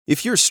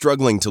If you're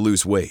struggling to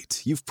lose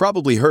weight, you've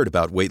probably heard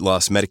about weight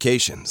loss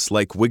medications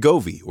like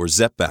Wegovy or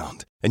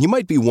Zepbound, and you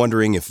might be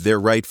wondering if they're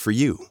right for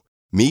you.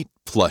 Meet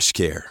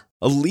PlushCare,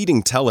 a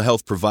leading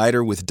telehealth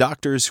provider with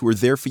doctors who are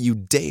there for you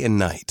day and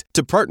night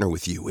to partner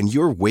with you in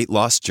your weight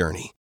loss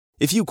journey.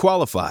 If you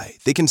qualify,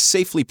 they can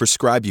safely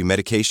prescribe you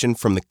medication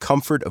from the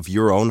comfort of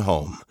your own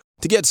home.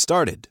 To get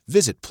started,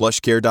 visit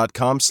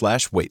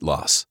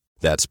plushcare.com/weight-loss.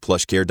 That's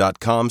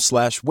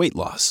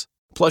plushcare.com/weight-loss.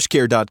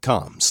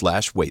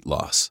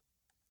 plushcare.com/weight-loss.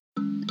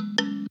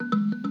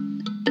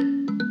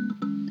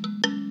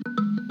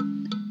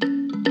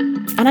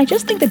 And I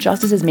just think the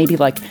justices maybe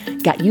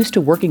got used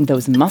to working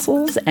those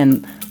muscles,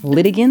 and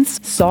litigants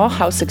saw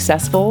how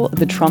successful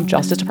the Trump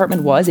Justice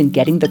Department was in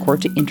getting the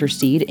court to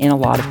intercede in a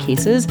lot of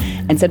cases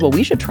and said, well,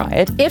 we should try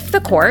it. If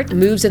the court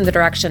moves in the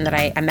direction that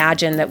I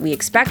imagine that we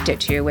expect it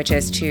to, which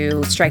is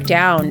to strike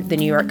down the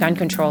New York gun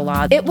control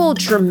law, it will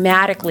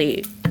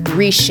dramatically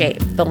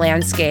reshape the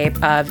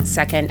landscape of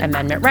Second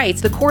Amendment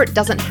rights. The court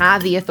doesn't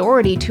have the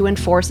authority to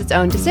enforce its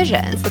own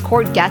decisions. The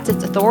court gets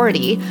its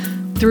authority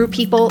through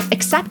people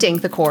accepting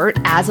the court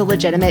as a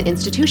legitimate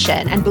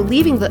institution and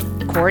believing the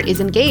court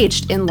is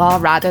engaged in law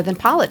rather than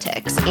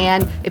politics.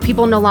 And if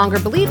people no longer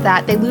believe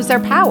that, they lose their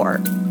power.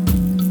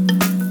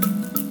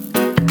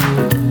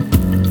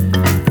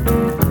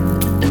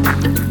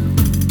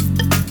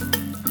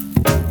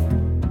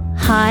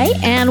 Hi,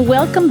 and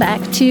welcome back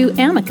to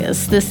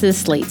Amicus. This is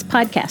Slate's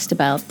podcast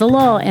about the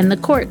law and the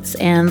courts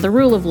and the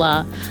rule of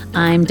law.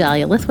 I'm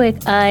Dahlia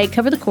Lithwick. I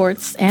cover the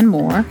courts and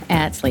more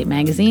at Slate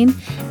Magazine.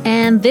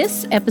 And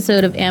this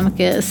episode of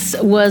Amicus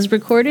was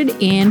recorded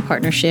in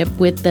partnership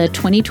with the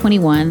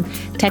 2021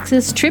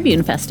 Texas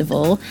Tribune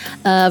Festival,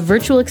 a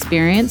virtual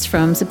experience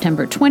from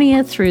September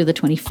 20th through the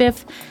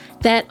 25th.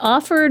 That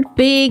offered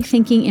big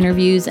thinking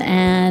interviews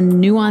and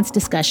nuanced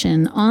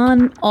discussion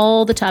on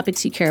all the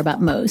topics you care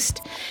about most.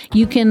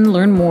 You can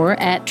learn more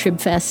at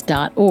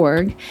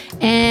tribfest.org.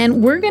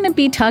 And we're going to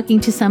be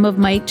talking to some of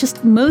my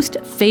just most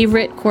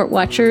favorite court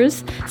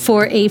watchers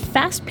for a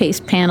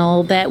fast-paced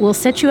panel that will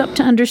set you up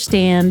to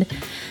understand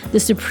the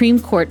Supreme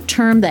Court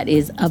term that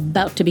is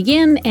about to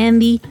begin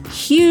and the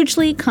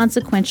hugely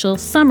consequential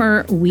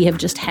summer we have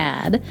just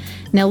had.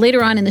 Now,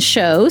 later on in the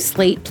show,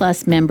 Slate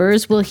Plus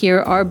members will hear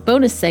our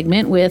bonus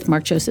segment with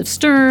Mark Joseph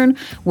Stern,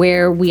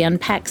 where we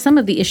unpack some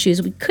of the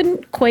issues we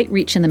couldn't quite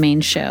reach in the main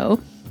show.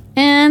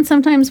 And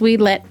sometimes we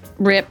let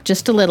rip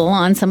just a little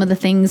on some of the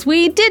things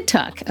we did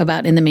talk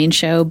about in the main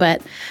show,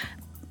 but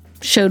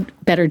showed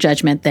better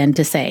judgment than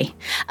to say.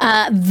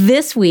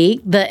 This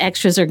week, the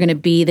extras are going to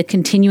be the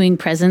continuing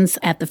presence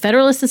at the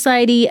Federalist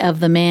Society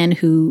of the man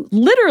who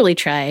literally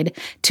tried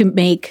to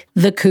make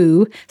the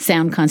coup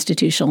sound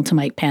constitutional to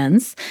Mike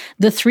Pence,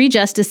 the three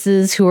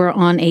justices who are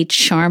on a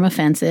charm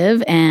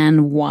offensive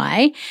and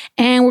why,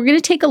 and we're going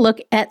to take a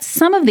look at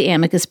some of the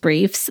amicus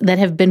briefs that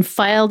have been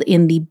filed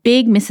in the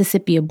big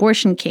Mississippi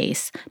abortion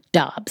case,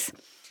 Dobbs.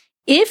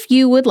 If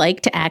you would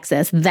like to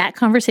access that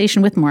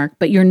conversation with Mark,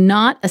 but you're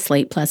not a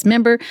Slate Plus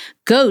member,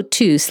 go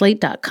to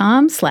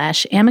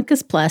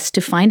slate.com/amicus plus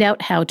to find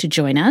out how to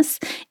join us.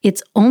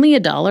 It's only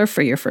 $1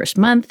 for your first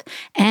month,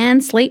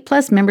 and Slate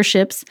Plus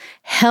memberships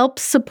help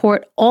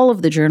support all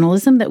of the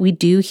journalism that we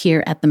do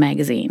here at the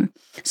magazine.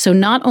 So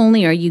not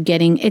only are you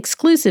getting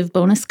exclusive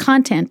bonus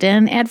content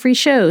and ad-free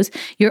shows,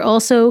 you're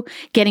also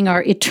getting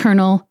our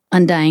eternal,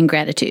 undying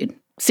gratitude.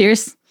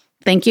 Serious?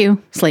 Thank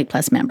you, Slate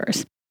Plus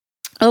members.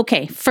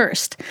 Okay,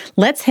 first,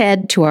 let's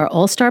head to our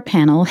all-star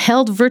panel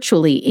held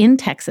virtually in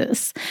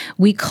Texas.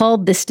 We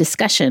called this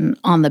discussion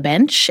On the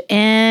Bench,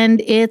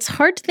 and it's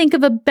hard to think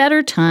of a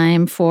better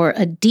time for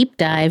a deep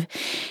dive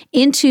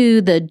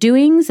into the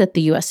doings at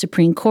the U.S.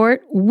 Supreme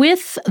Court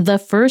with the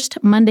first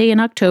Monday in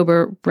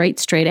October right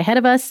straight ahead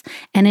of us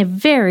and a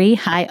very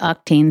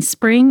high-octane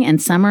spring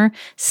and summer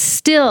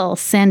still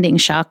sending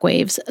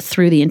shockwaves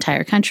through the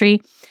entire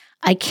country.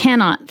 I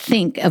cannot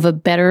think of a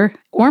better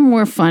or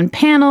more fun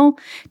panel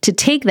to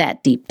take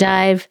that deep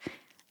dive.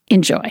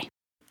 Enjoy.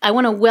 I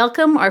want to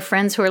welcome our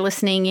friends who are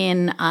listening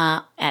in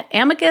at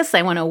Amicus.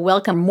 I want to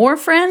welcome more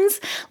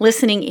friends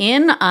listening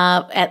in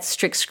at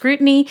Strict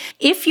Scrutiny.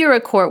 If you're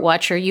a court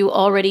watcher, you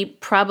already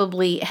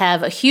probably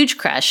have a huge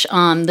crush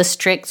on the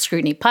Strict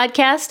Scrutiny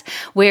podcast,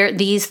 where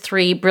these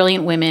three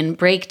brilliant women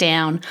break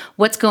down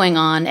what's going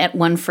on at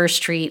One First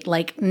Street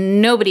like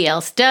nobody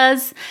else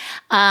does.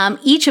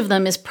 Each of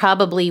them is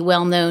probably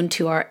well known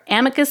to our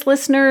Amicus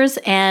listeners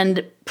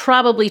and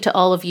probably to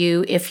all of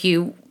you if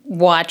you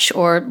watch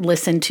or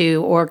listen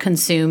to or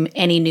consume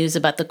any news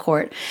about the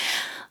court.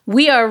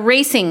 We are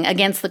racing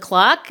against the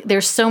clock.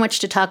 There's so much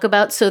to talk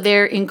about, so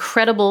their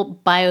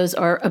incredible bios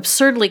are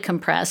absurdly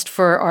compressed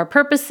for our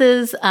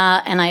purposes,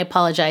 and I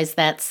apologize,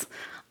 that's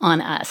on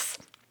us.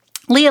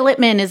 Leah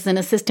Littman is an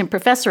assistant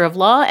professor of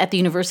law at the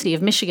University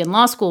of Michigan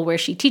Law School, where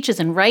she teaches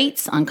and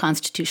writes on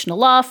constitutional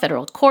law,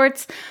 federal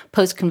courts,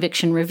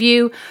 post-conviction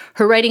review.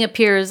 Her writing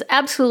appears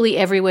absolutely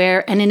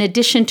everywhere, and in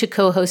addition to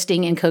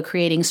co-hosting and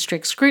co-creating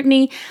Strict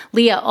Scrutiny,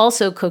 Leah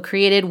also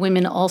co-created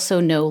Women Also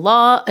Know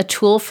Law, a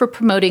tool for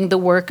promoting the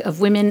work of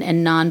women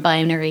and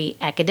non-binary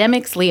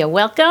academics. Leah,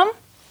 welcome.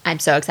 I'm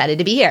so excited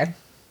to be here.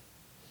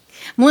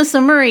 Melissa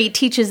Murray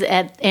teaches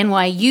at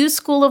NYU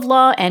School of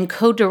Law and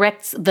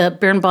co-directs the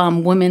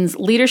Birnbaum Women's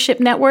Leadership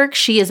Network.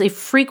 She is a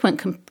frequent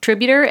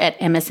contributor at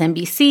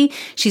MSNBC.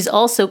 She's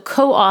also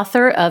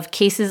co-author of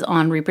Cases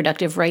on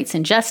Reproductive Rights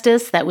and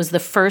Justice. That was the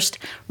first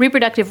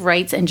reproductive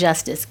rights and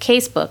justice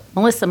casebook.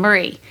 Melissa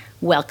Murray,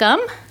 welcome.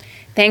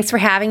 Thanks for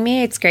having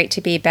me. It's great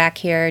to be back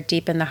here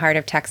deep in the heart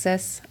of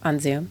Texas on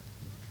Zoom.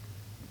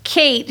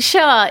 Kate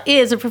Shaw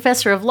is a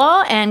professor of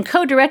law and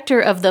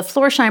co-director of the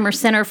Florsheim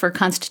Center for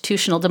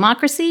Constitutional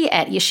Democracy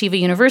at Yeshiva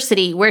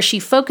University, where she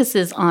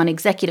focuses on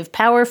executive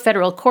power,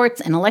 federal courts,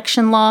 and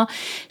election law.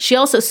 She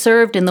also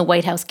served in the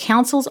White House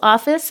counsel's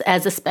office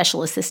as a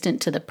special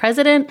assistant to the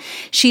president.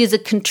 She is a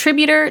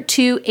contributor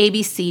to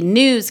ABC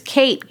News.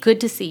 Kate, good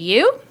to see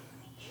you.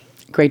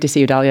 Great to see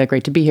you, Dahlia.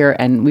 Great to be here.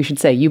 And we should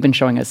say you've been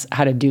showing us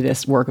how to do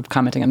this work of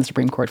commenting on the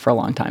Supreme Court for a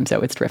long time.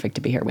 So it's terrific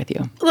to be here with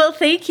you. Well,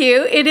 thank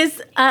you. It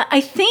is,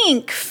 I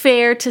think,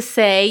 fair to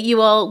say,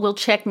 you all will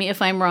check me if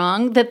I'm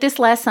wrong, that this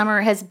last summer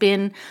has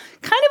been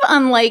kind of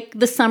unlike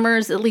the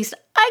summers, at least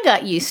I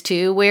got used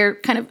to, where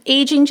kind of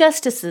aging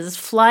justices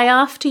fly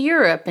off to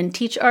Europe and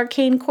teach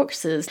arcane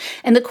courses,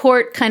 and the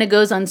court kind of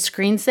goes on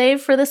screen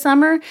save for the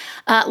summer.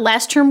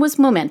 Last term was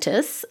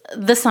momentous.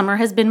 The summer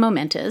has been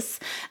momentous.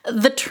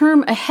 The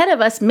term ahead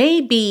of us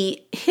may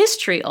be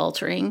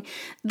history-altering.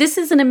 This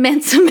is an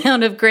immense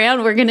amount of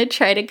ground we're going to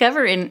try to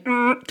cover in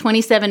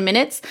 27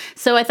 minutes,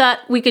 so I thought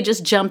we could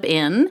just jump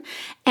in.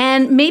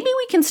 And maybe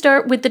we can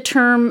start with the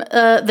term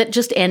that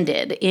just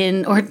ended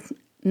or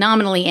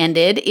nominally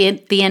ended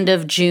at the end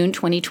of June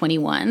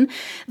 2021.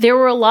 There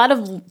were a lot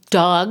of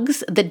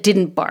dogs that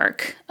didn't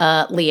bark.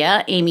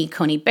 Leah, Amy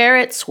Coney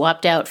Barrett,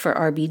 swapped out for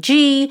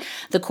RBG.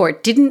 The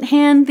court didn't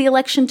hand the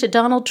election to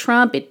Donald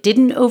Trump. It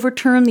didn't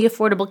overturn the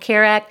Affordable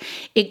Care Act.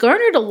 It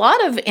garnered a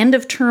lot of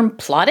end-of-term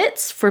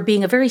plaudits for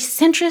being a very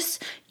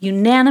centrist,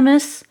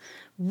 unanimous,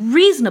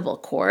 reasonable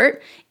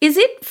court. Is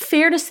it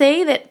fair to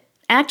say that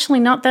actually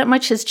not that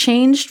much has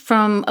changed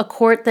from a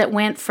court that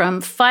went from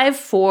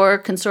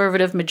 5-4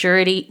 conservative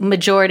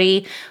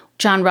majority,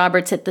 John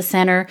Roberts at the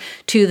center,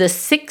 to the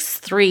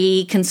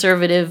 6-3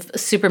 conservative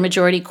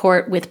supermajority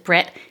court with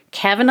Brett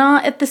Kavanaugh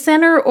at the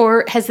center?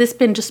 Or has this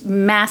been just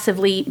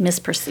massively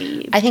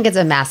misperceived? I think it's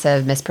a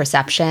massive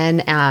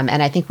misperception.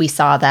 And I think we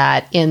saw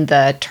that in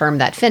the term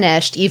that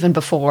finished, even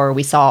before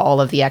we saw all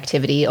of the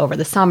activity over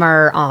the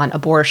summer on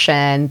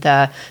abortion,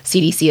 the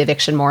CDC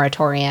eviction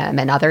moratorium,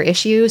 and other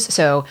issues.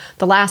 So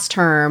the last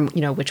term,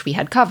 which we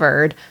had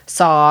covered,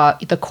 saw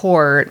the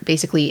court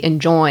basically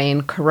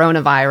enjoin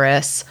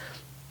coronavirus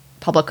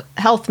public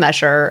health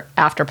measure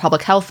after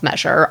public health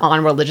measure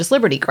on religious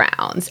liberty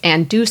grounds,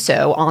 and do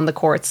so on the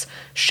court's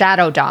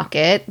shadow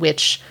docket,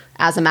 which,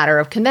 as a matter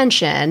of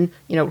convention,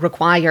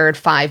 required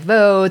 5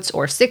 votes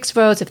or 6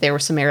 votes if they were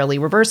summarily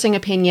reversing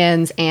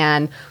opinions.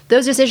 And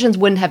those decisions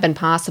wouldn't have been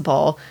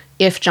possible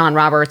if John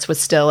Roberts was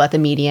still at the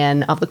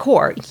median of the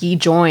court. He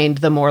joined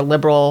the more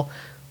liberal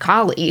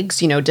colleagues,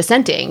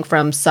 dissenting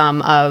from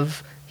some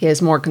of his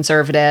more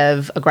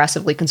conservative,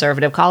 aggressively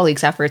conservative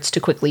colleagues' efforts to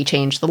quickly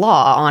change the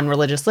law on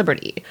religious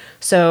liberty.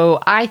 So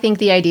I think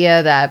the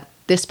idea that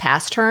this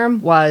past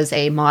term was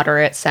a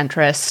moderate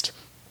centrist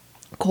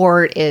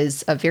court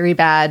is a very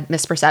bad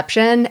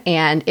misperception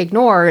and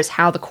ignores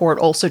how the court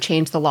also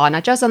changed the law,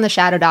 not just on the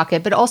shadow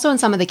docket, but also in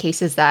some of the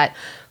cases that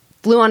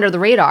flew under the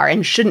radar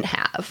and shouldn't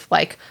have,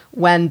 like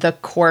when the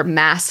court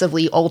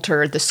massively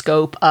altered the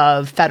scope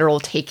of federal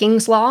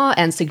takings law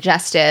and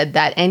suggested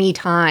that any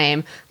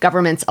time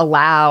governments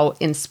allow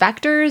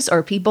inspectors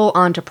or people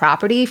onto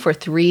property for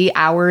 3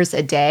 hours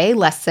a day,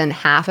 less than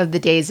half of the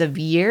days of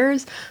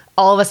years,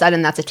 all of a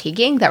sudden that's a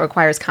taking that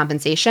requires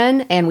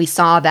compensation. And we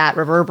saw that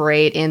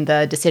reverberate in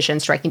the decision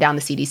striking down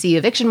the CDC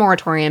eviction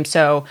moratorium.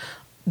 So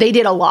they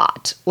did a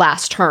lot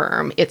last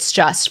term. It's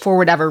just, for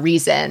whatever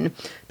reason,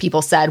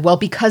 people said, well,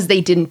 because they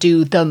didn't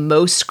do the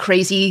most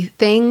crazy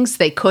things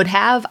they could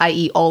have,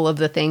 i.e. all of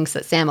the things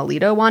that Sam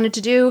Alito wanted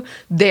to do,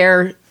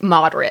 they're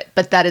moderate.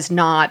 But that is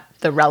not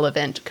the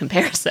relevant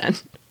comparison.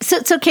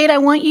 So, Kate, I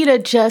want you to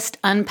just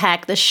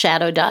unpack the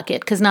shadow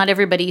docket, because not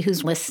everybody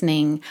who's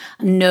listening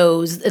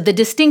knows the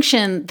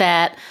distinction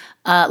that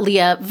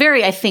Leah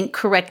very, I think,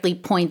 correctly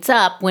points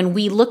up when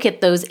we look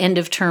at those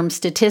end-of-term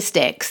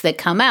statistics that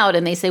come out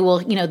and they say, well,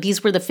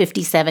 these were the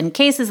 57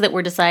 cases that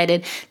were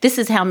decided. This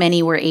is how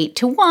many were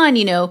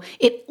 8-1.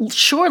 It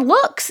sure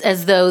looks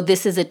as though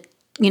this is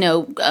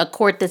a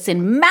court that's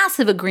in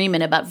massive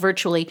agreement about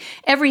virtually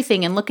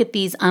everything. And look at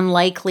these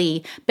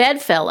unlikely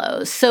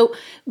bedfellows. So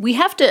we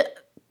have to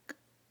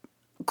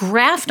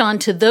graft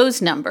onto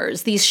those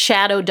numbers, these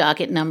shadow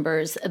docket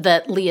numbers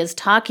that Leah's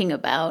talking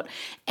about.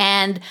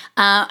 And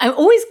I'm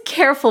always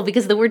careful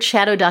because the word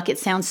shadow docket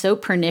sounds so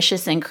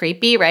pernicious and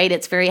creepy, right?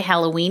 It's very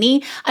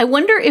Halloween-y. I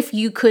wonder if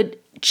you could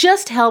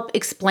just help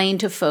explain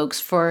to folks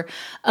for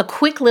a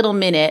quick little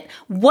minute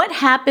what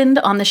happened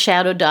on the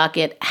shadow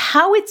docket,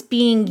 how it's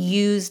being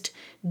used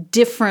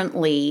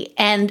differently,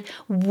 and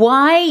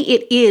why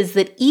it is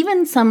that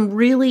even some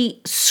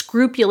really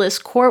scrupulous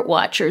court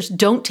watchers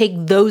don't take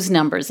those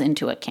numbers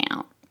into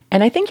account.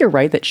 And I think you're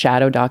right that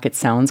shadow docket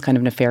sounds kind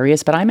of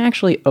nefarious, but I'm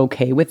actually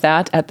okay with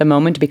that at the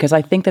moment because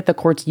I think that the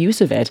court's use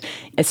of it,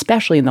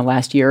 especially in the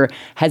last year,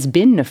 has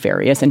been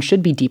nefarious and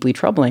should be deeply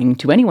troubling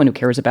to anyone who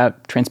cares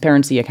about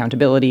transparency,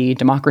 accountability,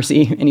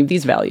 democracy, any of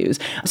these values.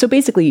 So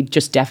basically,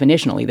 just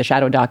definitionally, the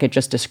shadow docket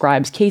just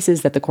describes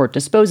cases that the court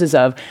disposes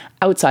of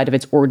outside of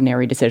its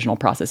ordinary decisional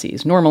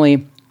processes.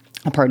 Normally,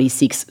 a party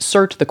seeks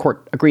cert, the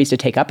court agrees to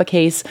take up a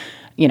case.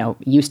 It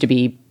used to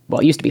be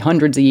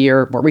hundreds a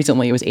year. More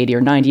recently, it was 80 or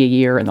 90 a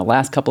year. In the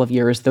last couple of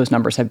years, those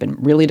numbers have been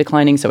really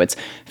declining. So it's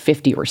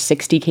 50 or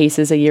 60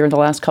 cases a year in the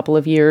last couple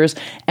of years.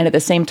 And at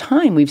the same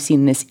time, we've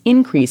seen this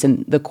increase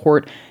in the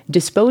court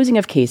disposing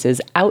of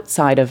cases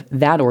outside of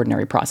that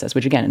ordinary process,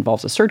 which again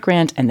involves a cert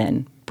grant and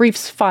then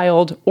briefs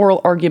filed, oral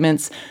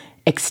arguments,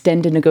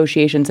 extended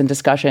negotiations and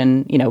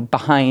discussion,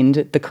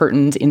 behind the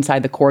curtains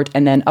inside the court,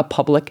 and then a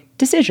public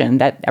decision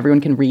that everyone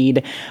can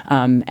read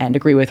and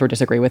agree with or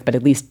disagree with, but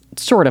at least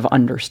sort of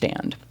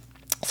understand.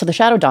 So the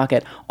shadow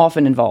docket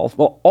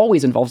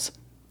always involves,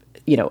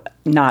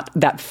 not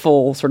that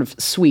full sort of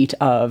suite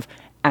of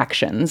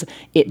actions.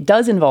 It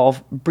does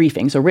involve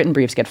briefing, so written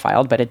briefs get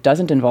filed, but it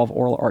doesn't involve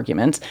oral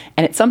arguments,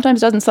 and it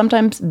sometimes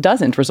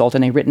doesn't result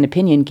in a written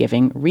opinion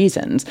giving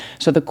reasons.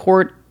 So the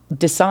court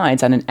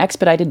decides on an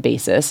expedited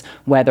basis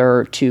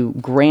whether to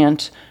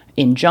grant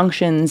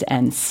injunctions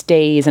and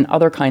stays and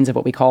other kinds of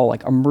what we call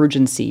like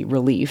emergency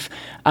relief,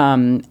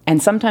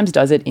 and sometimes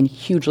does it in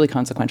hugely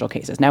consequential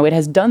cases. Now, it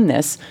has done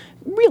this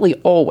really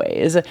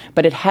always,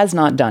 but it has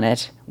not done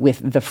it with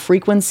the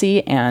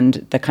frequency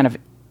and the kind of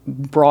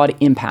broad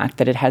impact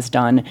that it has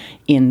done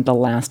in the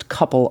last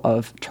couple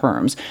of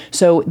terms.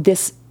 So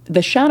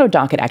the shadow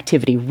docket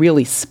activity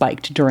really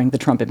spiked during the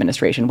Trump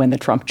administration when the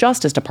Trump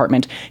Justice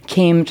Department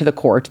came to the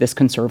court, this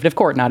conservative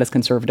court, not as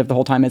conservative the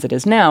whole time as it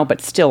is now,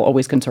 but still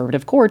always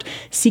conservative court,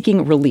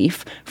 seeking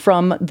relief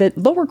from the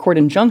lower court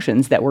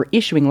injunctions that were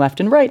issuing left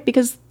and right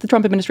because the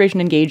Trump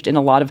administration engaged in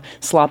a lot of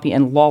sloppy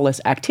and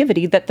lawless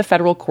activity that the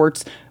federal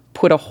courts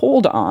put a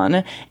hold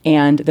on,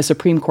 and the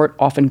Supreme Court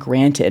often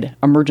granted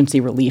emergency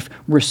relief,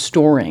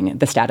 restoring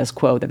the status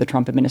quo that the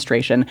Trump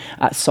administration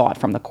sought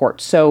from the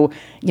court. So,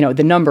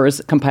 the numbers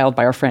compiled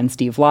by our friend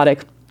Steve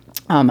Vladeck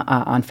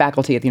on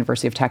faculty at the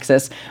University of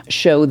Texas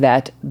show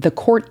that the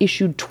court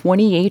issued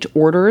 28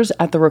 orders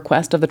at the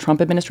request of the Trump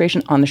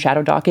administration on the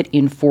shadow docket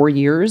in 4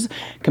 years.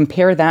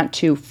 Compare that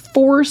to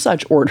 4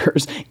 such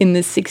orders in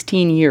the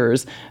 16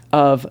 years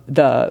of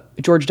the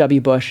George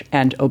W. Bush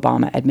and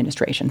Obama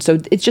administration. So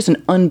it's just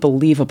an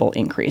unbelievable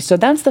increase. So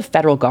that's the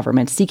federal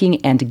government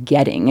seeking and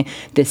getting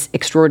this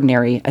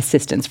extraordinary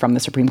assistance from the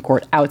Supreme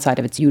Court outside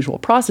of its usual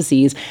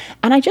processes.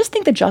 And I just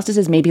think the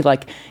justices maybe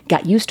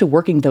got used to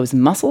working those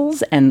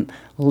muscles, and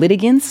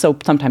litigants, so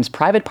sometimes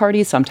private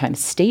parties,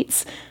 sometimes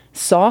states,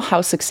 saw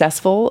how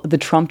successful the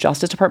Trump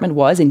Justice Department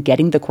was in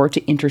getting the court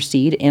to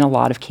intercede in a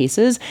lot of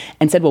cases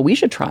and said, well, we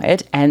should try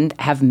it, and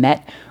have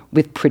met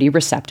with pretty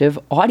receptive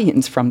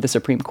audience from the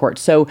Supreme Court.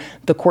 So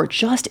the court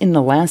just in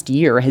the last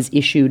year has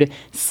issued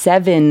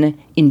 7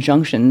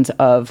 injunctions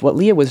of what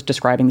Leah was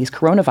describing, these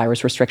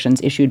coronavirus restrictions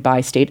issued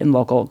by state and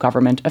local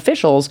government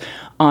officials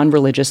on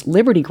religious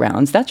liberty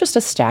grounds. That's just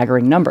a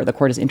staggering number. The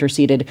court has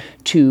interceded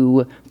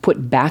to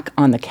put back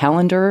on the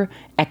calendar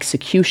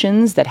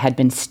executions that had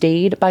been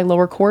stayed by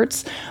lower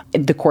courts.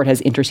 The court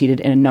has interceded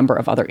in a number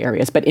of other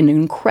areas, but in an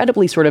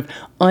incredibly sort of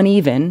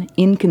uneven,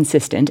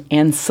 inconsistent,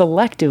 and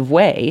selective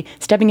way,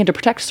 stepping in to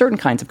protect certain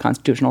kinds of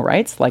constitutional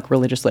rights, like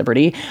religious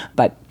liberty,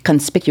 but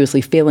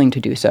conspicuously failing to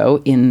do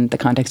so in the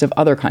context of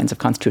other kinds of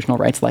constitutional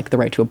rights, like the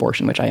right to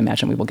abortion, which I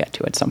imagine we will get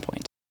to at some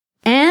point.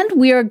 And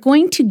we are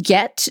going to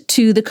get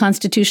to the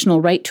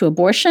constitutional right to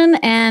abortion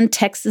and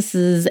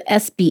Texas's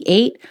SB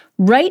 8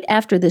 right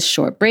after this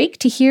short break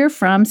to hear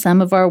from some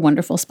of our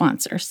wonderful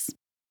sponsors.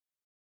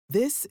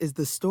 This is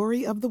the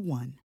story of the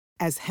one.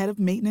 As head of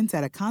maintenance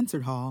at a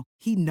concert hall,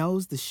 he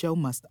knows the show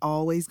must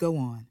always go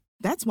on.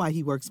 That's why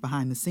he works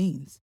behind the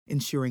scenes,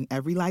 ensuring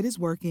every light is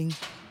working,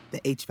 the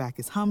HVAC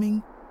is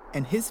humming,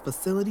 and his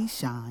facility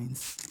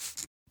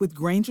shines. With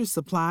Grainger's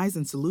supplies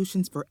and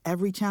solutions for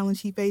every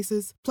challenge he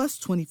faces, plus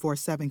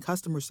 24/7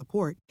 customer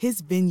support, his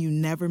venue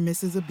never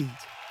misses a beat.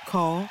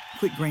 Call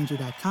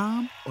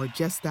quickgrainger.com or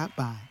just stop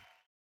by.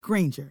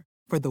 Grainger,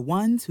 for the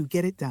ones who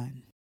get it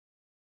done.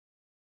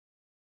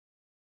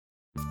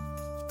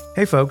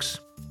 Hey folks,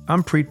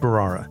 I'm Preet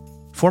Bharara,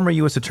 former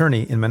U.S.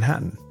 Attorney in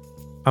Manhattan.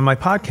 On my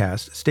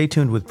podcast, Stay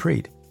Tuned with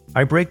Preet,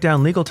 I break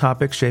down legal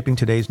topics shaping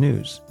today's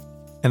news.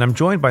 And I'm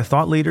joined by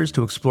thought leaders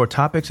to explore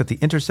topics at the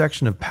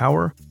intersection of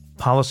power,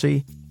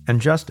 policy, and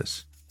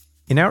justice.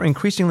 In our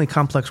increasingly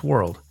complex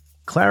world,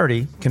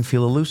 clarity can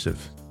feel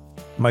elusive.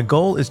 My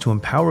goal is to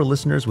empower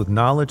listeners with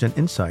knowledge and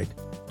insight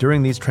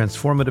during these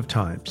transformative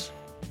times.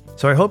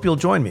 So I hope you'll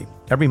join me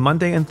every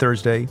Monday and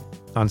Thursday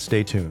on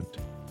Stay Tuned.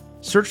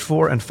 Search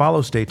for and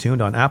follow Stay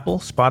Tuned on Apple,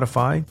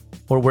 Spotify,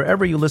 or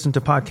wherever you listen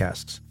to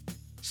podcasts.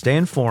 Stay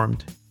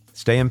informed,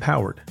 stay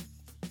empowered,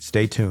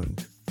 stay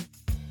tuned.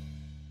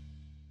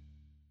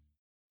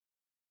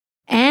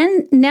 And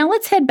And now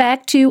let's head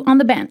back to On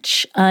the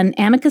Bench, an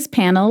amicus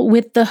panel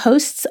with the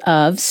hosts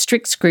of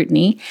Strict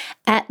Scrutiny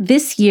at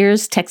this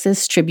year's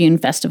Texas Tribune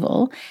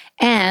Festival.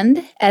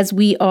 And as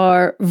we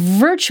are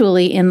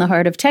virtually in the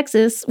heart of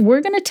Texas,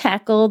 we're going to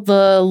tackle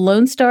the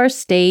Lone Star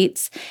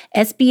State's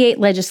SB 8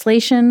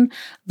 legislation,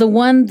 the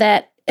one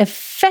that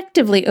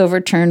effectively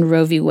overturned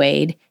Roe v.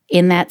 Wade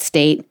in that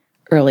state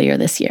earlier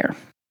this year.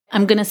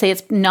 I'm going to say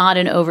it's not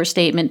an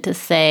overstatement to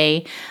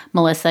say,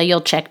 Melissa,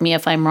 you'll check me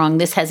if I'm wrong,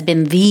 this has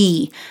been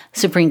the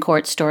Supreme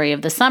Court story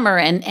of the summer.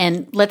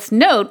 And let's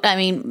note, I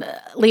mean,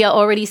 Leah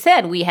already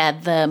said we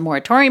had the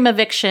moratorium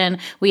eviction,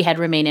 we had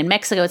Remain in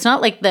Mexico. It's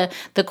not like the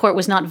court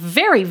was not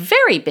very,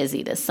 very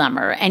busy this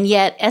summer. And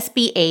yet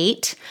SB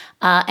 8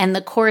 and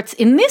the court's,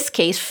 in this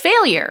case,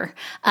 failure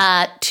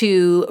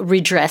to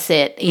redress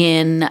it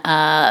in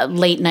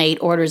late night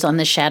orders on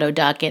the shadow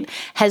docket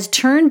has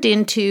turned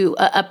into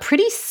a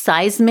pretty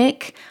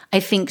seismic, I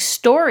think,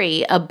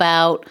 story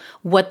about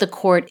what the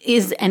court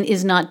is and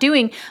is not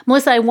doing.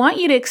 Melissa, I want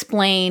you to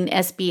explain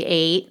SB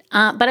 8,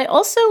 but I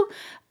also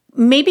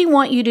maybe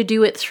want you to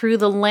do it through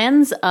the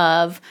lens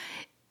of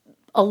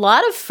a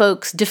lot of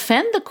folks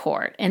defend the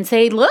court and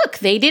say, look,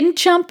 they didn't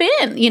jump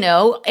in. You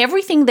know,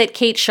 everything that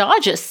Kate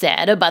Shaw just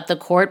said about the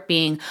court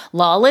being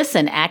lawless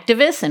and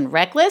activist and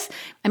reckless.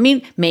 I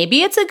mean,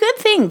 maybe it's a good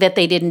thing that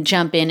they didn't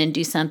jump in and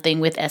do something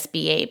with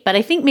SB 8, but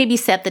I think maybe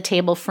set the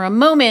table for a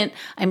moment.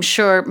 I'm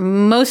sure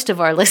most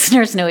of our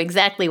listeners know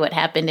exactly what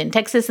happened in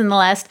Texas in the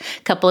last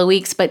couple of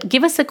weeks, but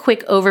give us a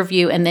quick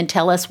overview and then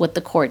tell us what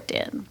the court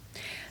did.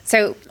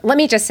 So let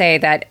me just say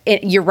that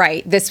you're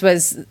right. This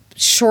was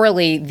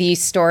surely the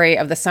story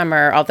of the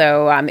summer,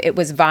 although it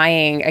was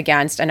vying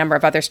against a number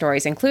of other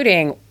stories,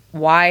 including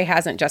why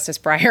hasn't Justice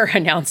Breyer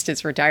announced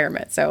his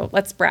retirement? So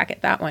let's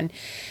bracket that one.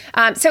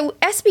 So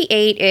SB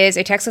 8 is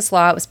a Texas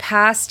law. It was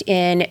passed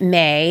in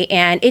May,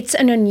 and it's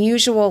an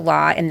unusual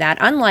law in that,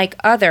 unlike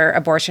other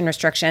abortion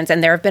restrictions,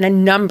 and there have been a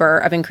number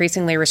of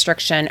increasingly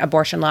restriction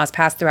abortion laws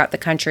passed throughout the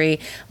country,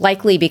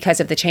 likely because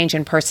of the change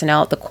in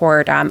personnel at the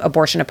court.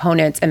 Abortion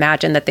opponents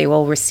imagine that they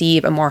will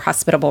receive a more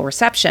hospitable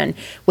reception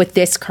with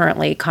this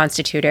currently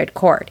constituted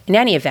court. In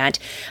any event,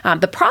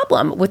 the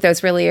problem with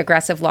those really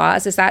aggressive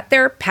laws is that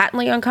they're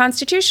patently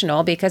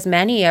unconstitutional because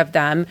many of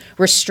them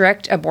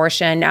restrict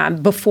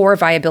abortion before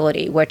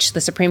viability, which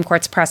the Supreme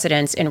Court's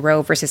precedents in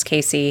Roe versus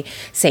Casey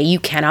say you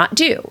cannot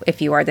do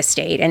if you are the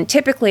state. And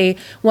typically,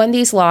 when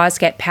these laws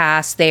get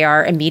passed, they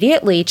are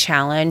immediately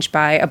challenged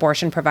by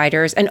abortion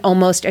providers and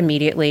almost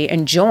immediately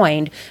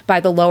enjoined by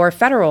the lower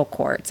federal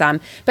courts.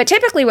 But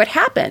typically what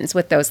happens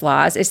with those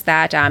laws is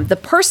that the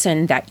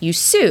person that you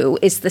sue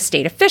is the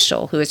state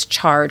official who is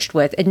charged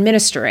with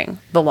administering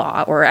the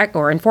law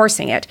or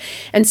enforcing it.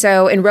 And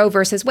so in Roe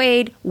versus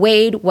Wade,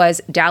 Wade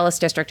was Dallas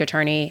District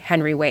Attorney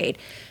Henry Wade.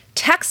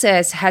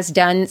 Texas has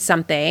done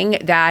something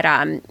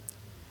that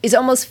is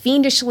almost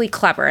fiendishly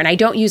clever, and I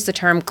don't use the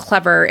term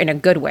clever in a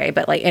good way,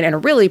 but like in a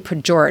really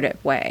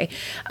pejorative way.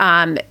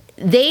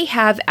 They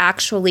have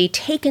actually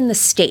taken the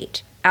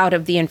state out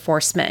of the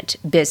enforcement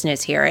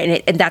business here,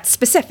 and that's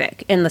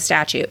specific in the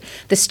statute.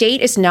 The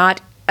state is not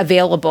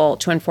available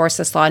to enforce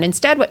this law. And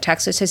instead, what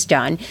Texas has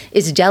done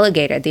is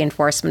delegated the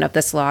enforcement of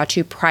this law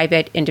to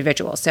private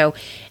individuals. So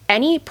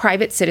any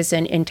private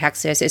citizen in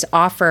Texas is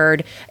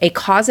offered a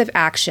cause of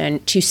action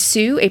to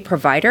sue a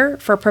provider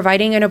for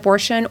providing an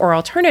abortion, or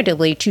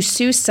alternatively, to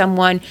sue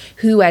someone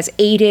who has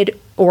aided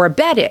or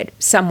abetted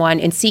someone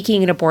in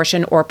seeking an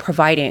abortion or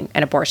providing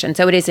an abortion.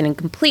 So it is a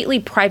completely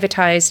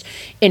privatized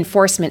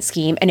enforcement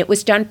scheme, and it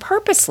was done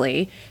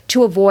purposely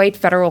to avoid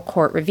federal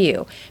court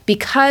review.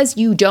 Because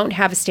you don't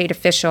have a state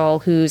official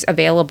who's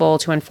available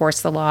to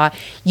enforce the law,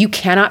 you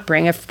cannot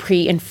bring a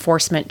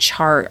pre-enforcement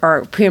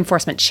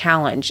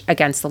challenge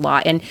against the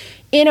law. And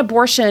in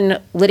abortion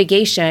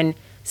litigation,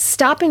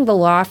 stopping the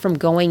law from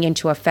going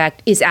into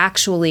effect is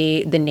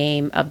actually the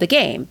name of the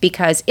game,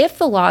 because if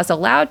the law is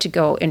allowed to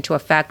go into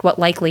effect, what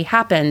likely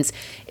happens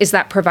is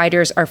that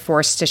providers are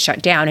forced to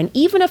shut down. And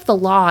even if the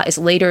law is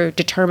later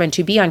determined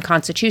to be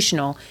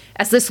unconstitutional,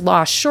 as this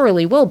law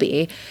surely will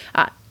be,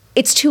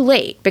 it's too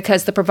late,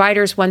 because the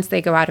providers, once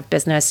they go out of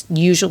business,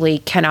 usually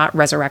cannot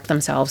resurrect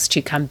themselves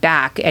to come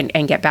back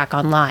and get back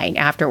online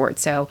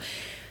afterwards. So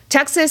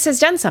Texas has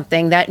done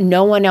something that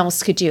no one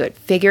else could do. It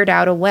figured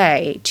out a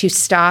way to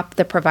stop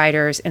the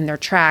providers in their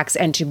tracks,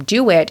 and to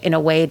do it in a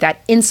way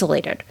that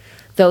insulated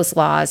those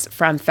laws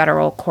from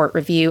federal court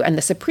review. And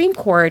the Supreme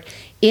Court,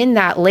 in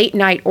that late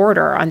night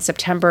order on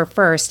September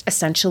 1st,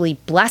 essentially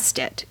blessed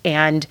it.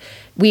 And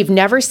we've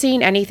never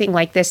seen anything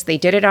like this. They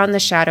did it on the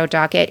shadow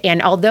docket.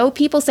 And although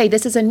people say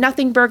this is a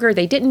nothing burger,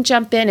 they didn't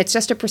jump in, it's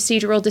just a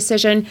procedural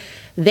decision,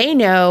 we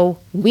know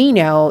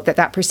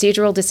that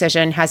procedural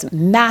decision has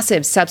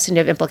massive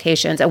substantive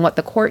implications. And what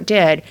the court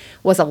did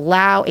was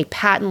allow a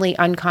patently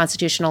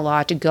unconstitutional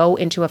law to go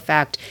into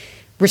effect,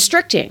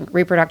 restricting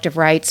reproductive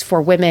rights for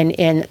women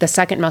in the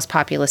second most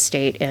populous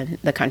state in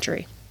the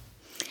country.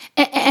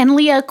 And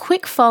Leah, a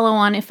quick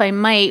follow-on, if I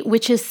might,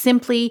 which is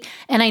simply,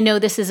 and I know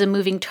this is a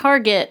moving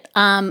target,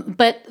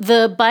 but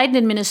the Biden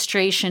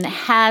administration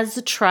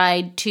has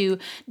tried to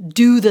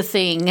do the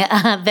thing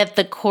that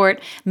the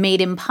court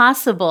made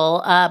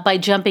impossible by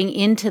jumping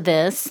into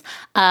this.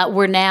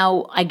 We're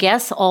now, I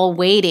guess, all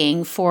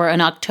waiting for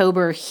an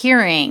October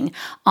hearing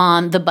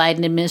on the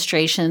Biden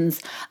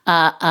administration's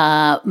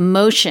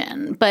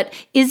motion. But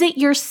is it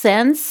your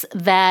sense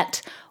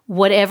that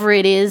whatever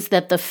it is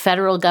that the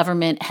federal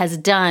government has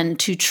done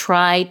to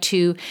try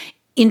to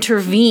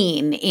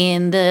intervene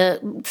in the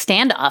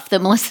standoff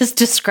that Melissa's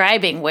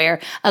describing,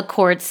 where a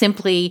court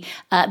simply,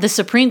 the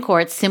Supreme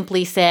Court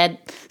simply said,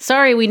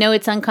 sorry, we know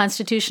it's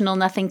unconstitutional,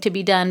 nothing to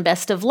be done,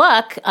 best of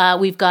luck.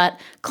 We've got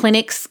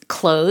clinics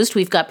closed.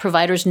 We've got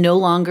providers no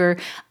longer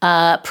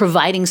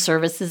providing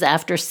services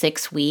after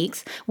 6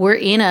 weeks. We're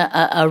in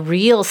a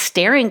real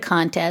staring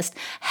contest.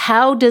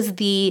 How does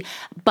the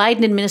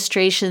Biden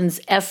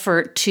administration's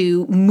effort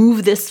to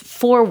move this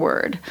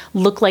forward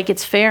look like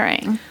it's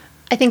faring?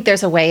 I think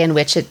there's a way in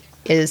which it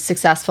is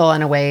successful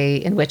and a way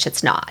in which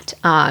it's not.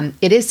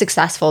 It is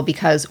successful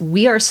because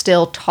we are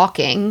still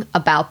talking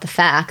about the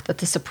fact that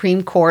the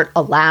Supreme Court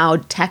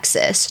allowed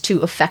Texas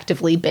to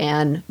effectively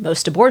ban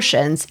most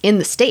abortions in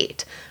the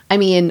state. I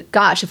mean,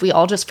 gosh, if we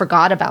all just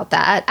forgot about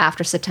that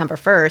after September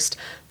 1st,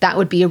 that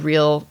would be a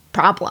real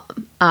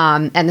problem.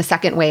 And the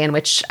second way in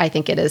which I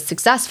think it is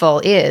successful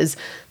is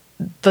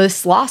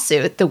this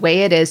lawsuit, the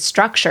way it is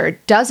structured,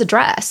 does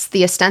address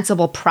the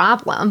ostensible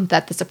problem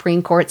that the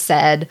Supreme Court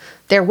said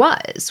there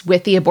was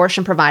with the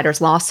abortion providers'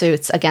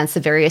 lawsuits against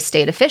the various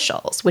state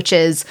officials, which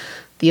is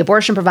the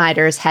abortion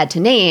providers had to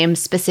name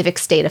specific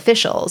state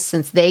officials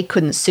since they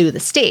couldn't sue the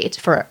state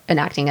for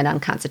enacting an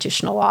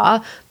unconstitutional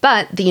law,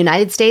 but the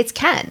United States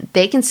can.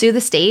 They can sue the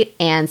state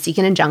and seek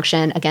an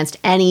injunction against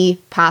any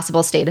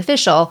possible state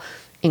official,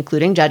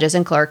 including judges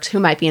and clerks who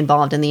might be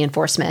involved in the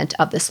enforcement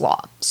of this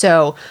law.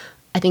 So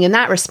I think in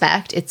that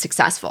respect, it's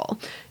successful.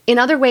 In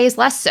other ways,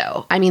 less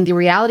so. I mean, the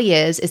reality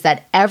is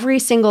that every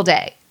single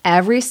day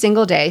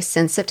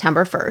since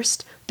September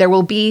 1st, there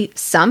will be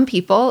some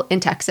people in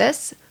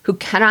Texas who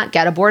cannot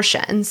get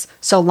abortions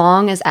so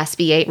long as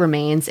SB 8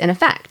 remains in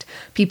effect.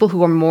 People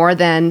who are more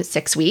than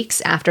 6 weeks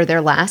after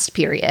their last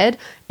period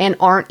and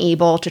aren't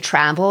able to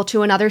travel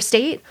to another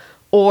state,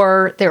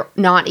 or they're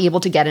not able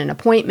to get an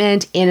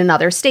appointment in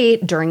another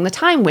state during the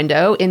time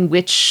window in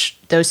which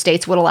those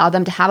states would allow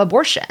them to have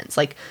abortions.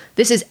 Like,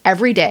 this is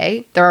every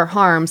day. There are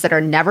harms that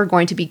are never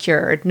going to be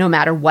cured, no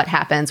matter what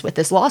happens with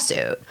this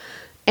lawsuit.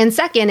 And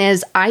second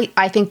is, I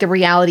think the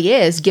reality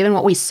is, given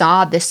what we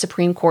saw this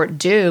Supreme Court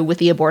do with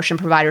the abortion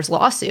providers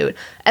lawsuit,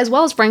 as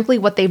well as, frankly,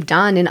 what they've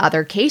done in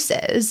other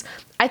cases,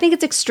 I think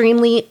it's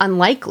extremely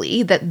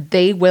unlikely that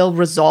they will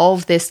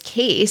resolve this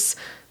case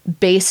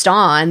based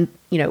on,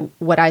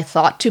 what I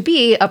thought to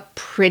be a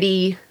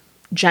pretty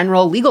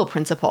general legal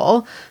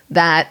principle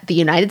that the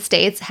United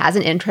States has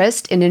an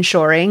interest in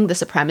ensuring the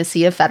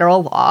supremacy of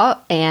federal law,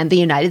 and the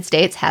United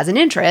States has an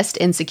interest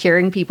in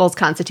securing people's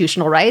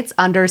constitutional rights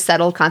under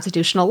settled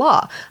constitutional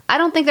law. I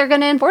don't think they're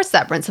going to enforce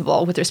that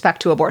principle with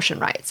respect to abortion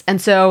rights.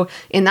 And so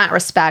in that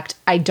respect,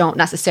 I don't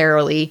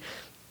necessarily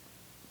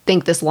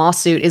think this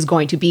lawsuit is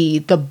going to be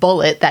the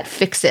bullet that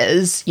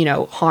fixes,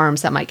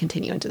 harms that might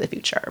continue into the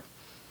future.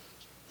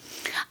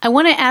 I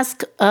want to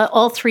ask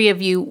all three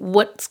of you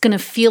what's going to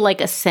feel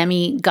like a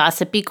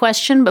semi-gossipy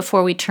question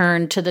before we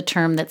turn to the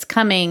term that's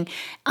coming.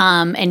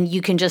 And you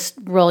can just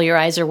roll your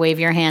eyes or wave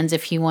your hands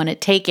if you want to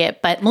take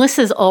it. But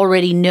Melissa's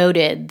already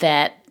noted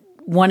that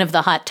one of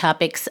the hot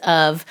topics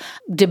of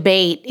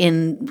debate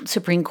in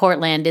Supreme Court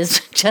land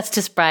is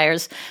Justice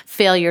Breyer's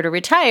failure to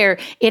retire.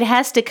 It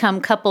has to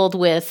come coupled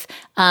with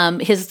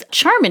his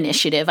charm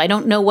initiative. I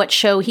don't know what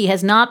show he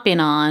has not been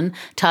on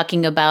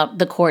talking about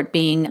the court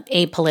being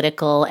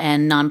apolitical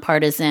and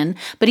nonpartisan,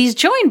 but he's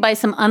joined by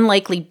some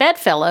unlikely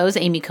bedfellows.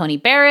 Amy Coney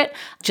Barrett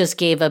just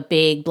gave a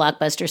big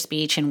blockbuster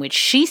speech in which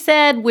she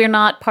said we're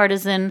not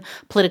partisan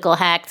political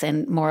hacks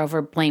and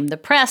moreover blamed the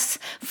press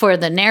for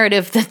the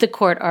narrative that the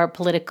court are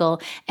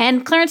political.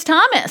 And Clarence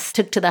Thomas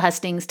took to the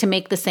hustings to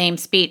make the same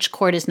speech.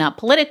 Court is not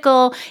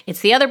political.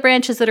 It's the other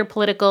branches that are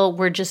political.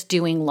 We're just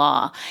doing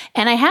law.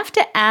 And I have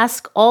to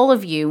ask all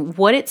of you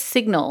what it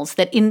signals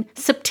that in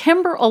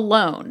September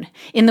alone,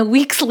 in the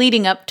weeks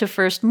leading up to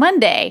First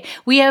Monday,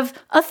 we have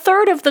a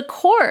third of the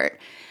court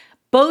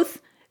both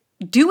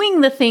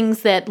doing the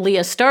things that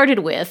Leah started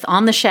with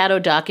on the shadow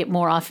docket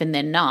more often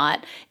than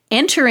not,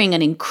 entering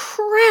an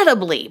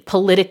incredibly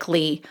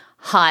politically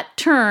hot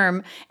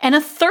term, and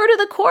a third of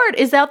the court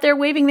is out there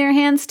waving their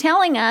hands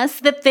telling us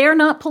that they're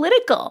not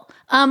political.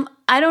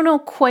 I don't know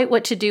quite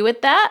what to do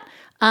with that.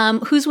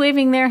 Who's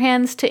waving their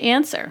hands to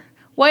answer?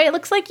 Why, it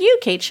looks like you,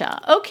 Kate Shaw.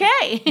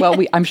 Okay. Well,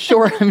 I'm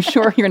sure you're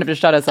going to have to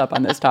shut us up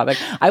on this topic.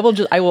 I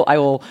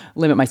will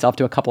limit myself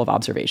to a couple of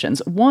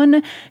observations.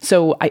 One,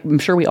 so I'm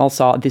sure we all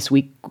saw this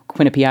week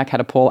Quinnipiac had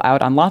a poll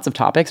out on lots of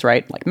topics,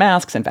 right, like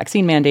masks and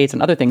vaccine mandates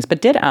and other things,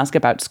 but did ask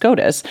about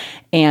SCOTUS.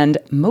 And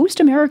most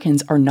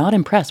Americans are not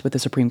impressed with the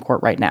Supreme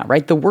Court right now,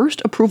 right? The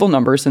worst approval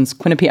number since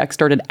Quinnipiac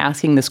started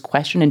asking this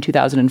question in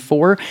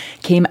 2004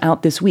 came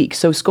out this week.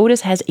 So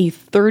SCOTUS has a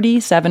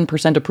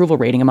 37% approval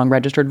rating among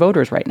registered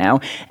voters right now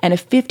and a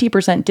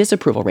 50%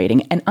 disapproval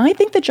rating. And I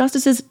think the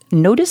justices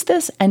notice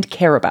this and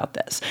care about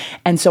this.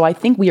 And so I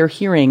think we are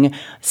hearing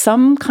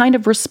some kind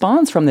of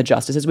response from the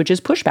justices, which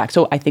is pushback.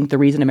 So I think the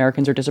reason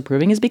Americans are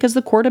disapproving is because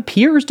the court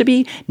appears to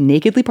be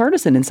nakedly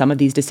partisan in some of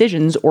these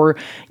decisions, or,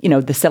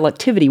 the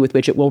selectivity with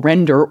which it will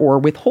render or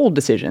withhold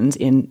decisions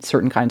in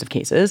certain kinds of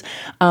cases.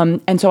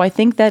 And so I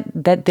think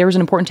that there's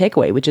an important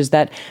takeaway, which is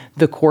that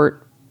the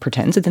court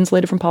pretends it's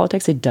insulated from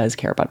politics. It does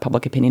care about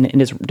public opinion,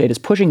 and it is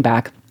pushing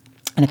back.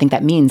 And I think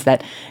that means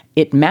that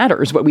it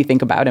matters what we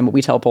think about and what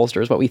we tell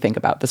pollsters what we think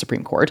about the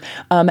Supreme Court.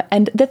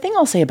 And the thing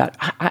I'll say about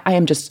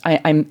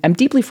I'm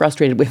deeply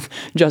frustrated with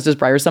Justice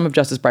Breyer, some of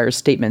Justice Breyer's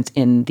statements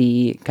in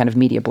the kind of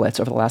media blitz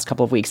over the last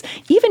couple of weeks.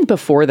 Even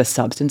before the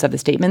substance of the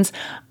statements,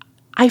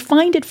 I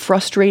find it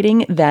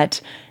frustrating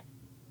that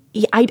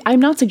I'm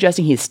not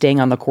suggesting he's staying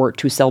on the court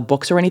to sell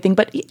books or anything,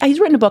 but he's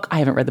written a book. I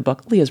haven't read the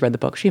book. Leah's read the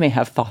book. She may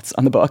have thoughts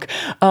on the book.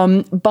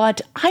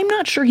 But I'm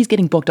not sure he's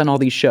getting booked on all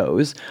these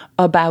shows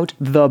about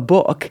the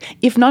book,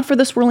 if not for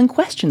the swirling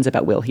questions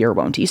about will he or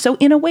won't he. So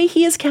in a way,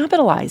 he is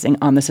capitalizing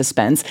on the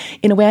suspense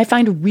in a way I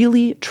find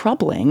really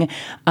troubling.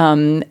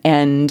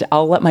 And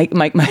I'll let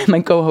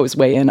my co-host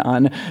weigh in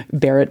on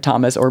Barrett,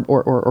 Thomas,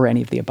 or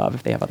any of the above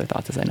if they have other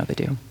thoughts, as I know they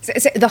do.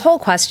 So the whole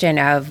question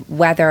of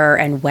whether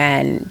and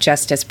when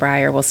Justice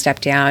Breyer will step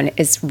down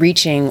is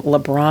reaching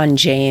LeBron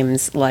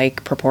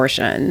James-like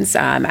proportions.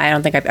 I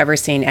don't think I've ever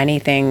seen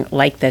anything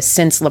like this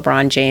since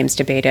LeBron James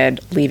debated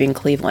leaving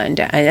Cleveland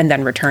and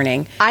then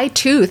returning. I,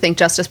 too, think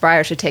Justice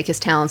Breyer should take his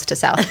talents to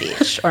South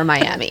Beach or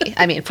Miami.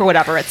 I mean, for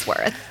whatever it's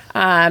worth.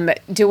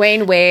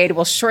 Dwayne Wade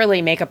will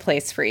surely make a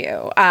place for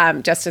you,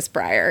 Justice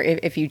Breyer,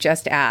 if you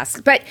just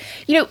ask. But,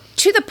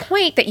 to the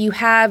point that you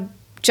have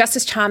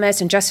Justice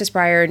Thomas and Justice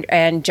Breyer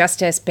and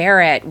Justice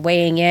Barrett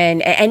weighing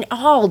in and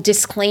all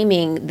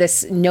disclaiming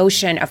this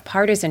notion of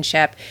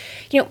partisanship,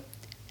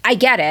 I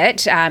get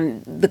it.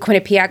 The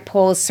Quinnipiac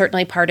poll is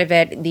certainly part of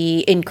it. The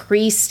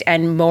increased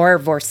and more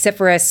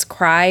vociferous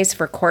cries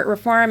for court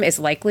reform is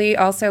likely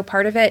also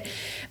part of it.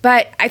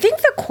 But I think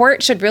the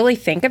court should really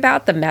think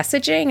about the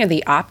messaging and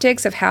the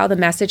optics of how the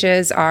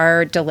messages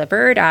are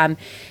delivered.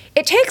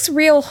 It takes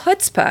real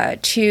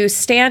chutzpah to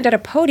stand at a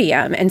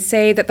podium and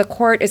say that the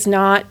court is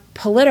not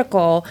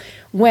political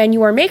when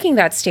you are making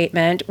that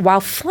statement while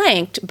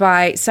flanked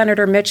by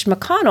Senator Mitch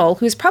McConnell,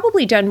 who's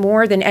probably done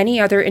more than any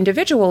other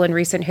individual in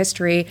recent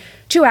history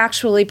to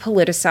actually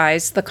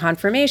politicize the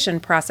confirmation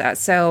process.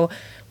 So,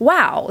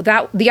 wow,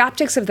 the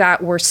optics of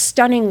that were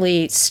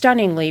stunningly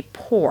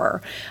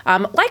poor.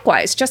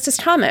 Likewise, Justice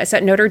Thomas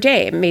at Notre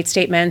Dame made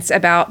statements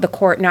about the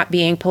court not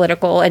being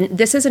political. And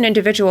this is an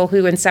individual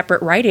who, in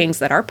separate writings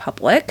that are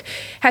public,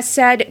 has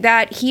said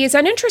that he is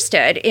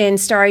uninterested in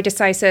stare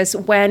decisis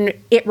when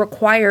it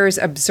requires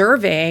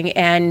observing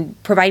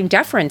and providing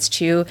deference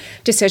to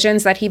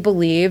decisions that he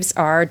believes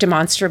are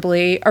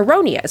demonstrably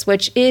erroneous,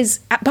 which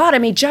is at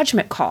bottom a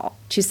judgment call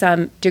to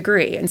some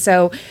degree. And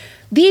so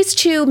these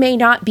two may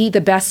not be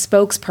the best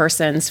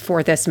spokespersons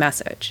for this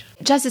message.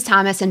 Justice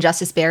Thomas and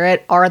Justice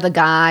Barrett are the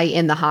guy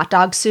in the hot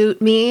dog suit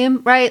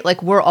meme, right?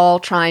 Like, we're all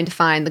trying to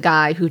find the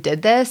guy who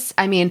did this.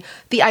 I mean,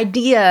 the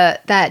idea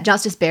that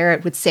Justice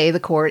Barrett would say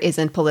the court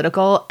isn't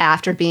political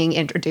after being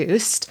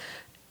introduced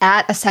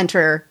at a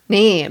center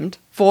named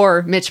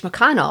for Mitch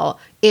McConnell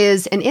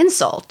is an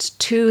insult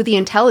to the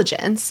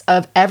intelligence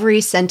of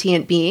every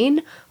sentient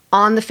being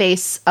on the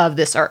face of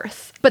this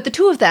earth. But the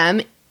two of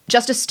them,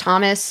 Justice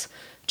Thomas,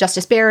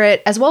 Justice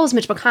Barrett, as well as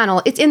Mitch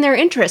McConnell, it's in their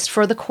interest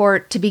for the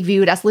court to be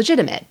viewed as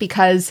legitimate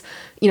because,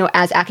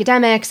 as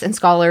academics and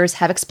scholars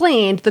have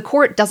explained, the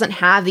court doesn't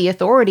have the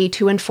authority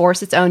to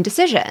enforce its own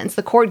decisions.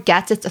 The court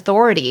gets its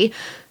authority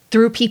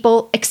through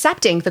people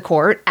accepting the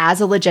court as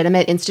a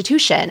legitimate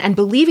institution and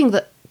believing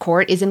the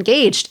court is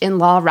engaged in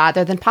law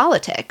rather than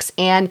politics.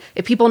 And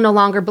if people no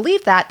longer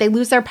believe that, they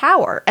lose their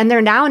power. And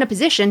they're now in a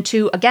position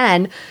to,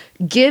 again,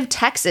 give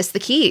Texas the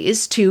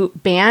keys to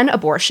ban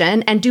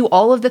abortion and do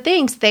all of the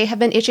things they have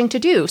been itching to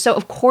do. So,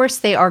 of course,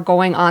 they are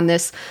going on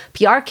this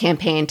PR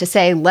campaign to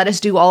say, let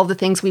us do all of the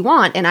things we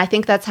want. And I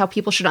think that's how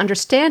people should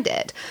understand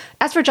it.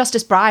 As for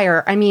Justice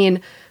Breyer, I mean,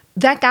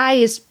 that guy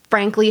is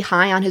frankly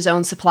high on his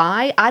own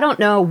supply. I don't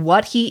know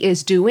what he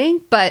is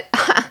doing, but,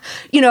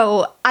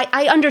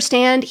 I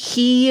understand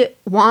he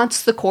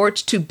wants the court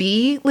to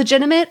be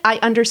legitimate. I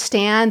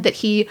understand that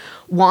he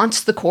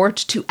wants the court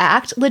to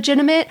act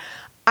legitimate.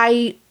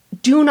 I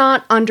do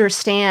not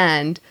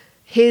understand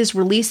his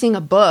releasing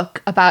a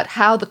book about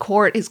how the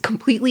court is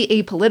completely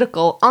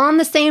apolitical on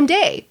the same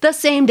day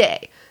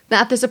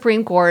that the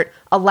Supreme Court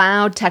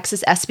allowed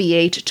Texas SB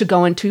 8 to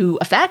go into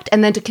effect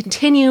and then to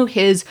continue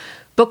his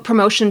book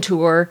promotion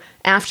tour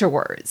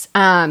afterwards.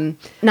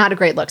 Not a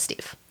great look,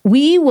 Steve.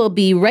 We will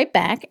be right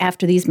back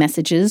after these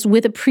messages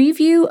with a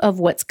preview of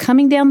what's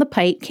coming down the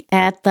pike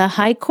at the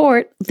High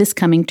Court this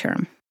coming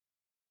term.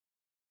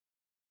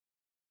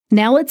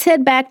 Now let's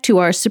head back to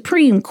our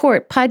Supreme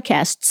Court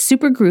podcast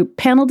supergroup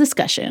panel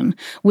discussion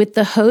with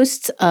the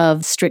hosts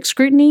of Strict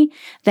Scrutiny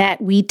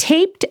that we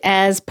taped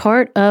as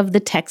part of the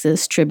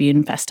Texas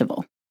Tribune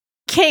Festival.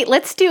 Kate,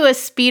 let's do a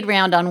speed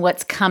round on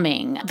what's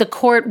coming. The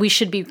court, we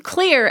should be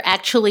clear,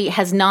 actually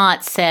has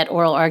not set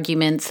oral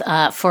arguments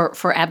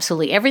for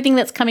absolutely everything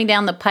that's coming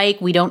down the pike.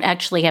 We don't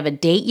actually have a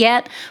date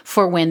yet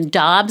for when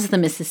Dobbs, the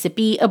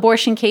Mississippi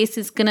abortion case,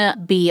 is going to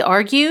be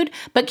argued.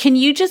 But can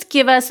you just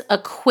give us a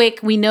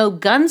quick, we know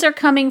guns are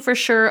coming for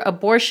sure,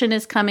 abortion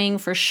is coming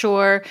for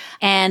sure,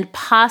 and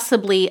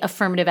possibly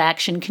affirmative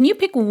action. Can you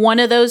pick one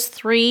of those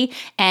three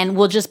and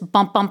we'll just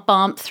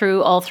bump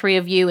through all three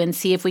of you and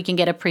see if we can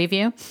get a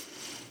preview?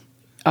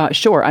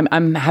 Sure.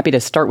 I'm happy to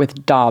start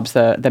with Dobbs,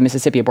 the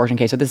Mississippi abortion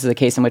case. So this is a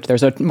case in which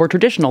there's a more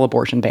traditional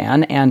abortion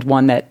ban and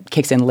one that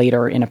kicks in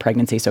later in a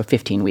pregnancy, so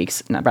 15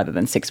 weeks rather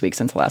than 6 weeks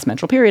since the last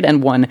menstrual period,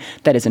 and one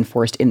that is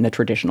enforced in the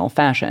traditional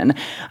fashion.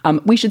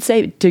 We should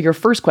say, to your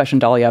first question,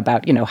 Dahlia,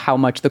 about how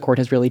much the court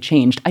has really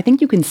changed, I think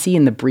you can see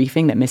in the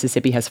briefing that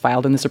Mississippi has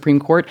filed in the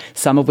Supreme Court,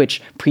 some of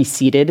which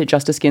preceded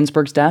Justice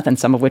Ginsburg's death and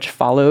some of which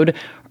followed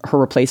her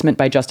replacement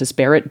by Justice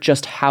Barrett,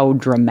 just how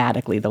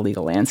dramatically the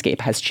legal landscape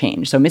has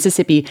changed. So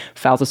Mississippi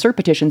files a cert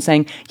petition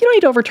saying, you don't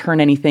need to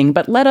overturn anything,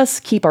 but let us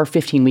keep our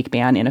 15-week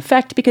ban in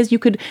effect because you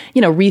could,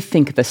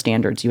 rethink the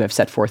standards you have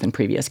set forth in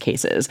previous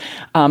cases.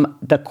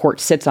 The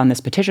court sits on this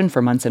petition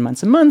for months and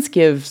months and months,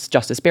 gives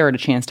Justice Barrett a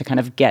chance to kind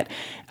of get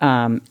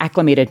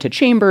acclimated to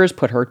chambers,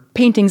 put her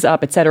paintings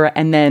up, et cetera,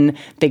 and then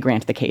they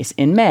grant the case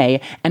in May.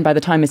 And by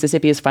the time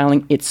Mississippi is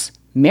filing its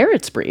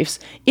merits briefs,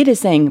 it is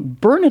saying,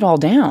 burn it all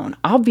down,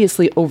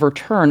 obviously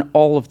overturn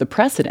all of the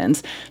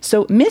precedents.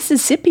 So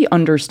Mississippi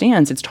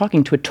understands it's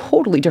talking to a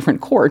totally different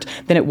court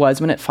than it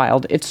was when it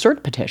filed its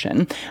cert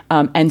petition.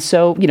 And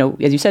so,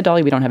 as you said,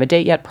 Dolly, we don't have a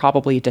date yet,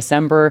 probably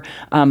December.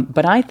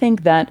 But I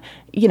think that,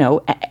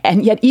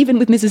 and yet even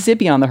with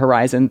Mississippi on the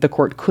horizon, the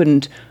court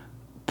couldn't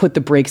put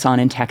the brakes on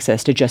in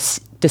Texas to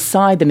just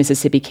decide the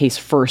Mississippi case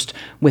first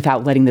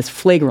without letting this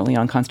flagrantly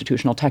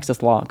unconstitutional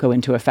Texas law go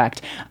into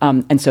effect.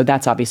 And so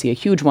that's obviously a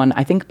huge one.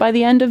 I think by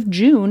the end of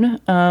June,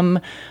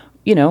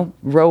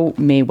 Roe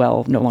may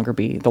well no longer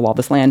be the law of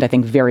this land. I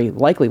think very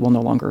likely will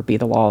no longer be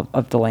the law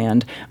of the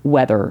land,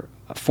 whether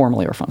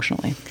formally or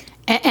functionally.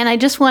 And I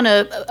just want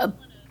to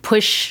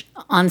push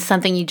on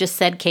something you just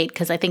said, Kate,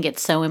 because I think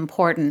it's so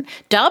important.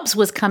 Dobbs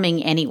was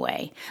coming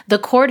anyway. The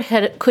court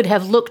could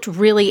have looked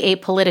really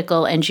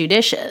apolitical and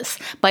judicious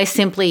by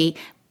simply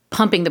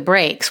pumping the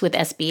brakes with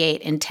SB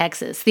 8 in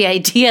Texas. The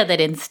idea that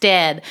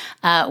instead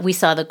we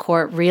saw the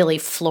court really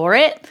floor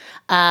it,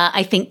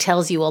 I think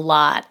tells you a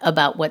lot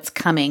about what's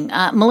coming.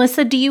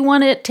 Melissa, do you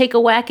want to take a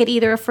whack at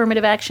either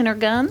affirmative action or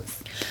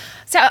guns?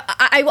 So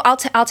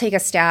I'll take a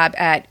stab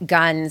at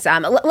guns.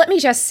 Let me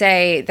just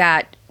say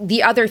that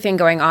the other thing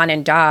going on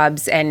in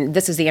Dobbs, and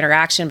this is the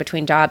interaction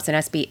between Dobbs and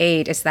SB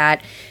 8, is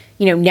that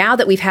now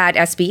that we've had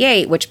SB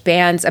 8, which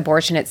bans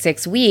abortion at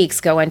 6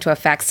 weeks, go into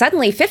effect,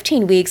 suddenly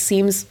 15 weeks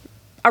seems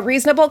a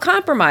reasonable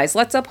compromise.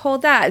 Let's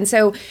uphold that. And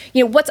so,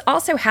 what's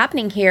also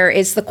happening here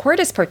is the court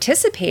has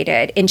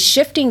participated in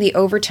shifting the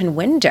Overton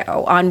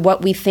window on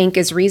what we think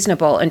is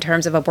reasonable in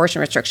terms of abortion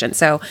restrictions.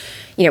 So,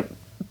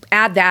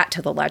 add that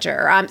to the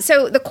ledger.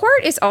 So the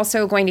court is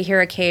also going to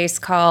hear a case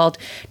called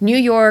New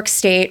York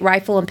State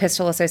Rifle and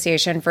Pistol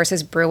Association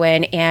versus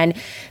Bruen. And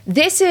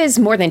this is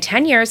more than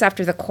 10 years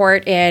after the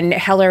court in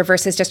Heller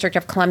versus District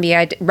of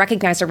Columbia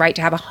recognized a right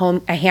to have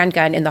a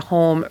handgun in the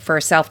home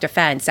for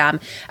self-defense. A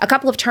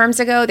couple of terms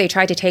ago, they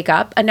tried to take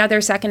up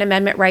another Second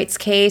Amendment rights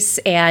case,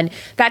 and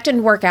that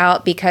didn't work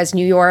out because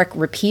New York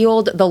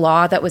repealed the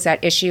law that was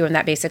at issue, and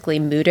that basically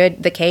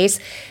mooted the case.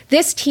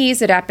 This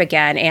tees it up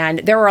again, and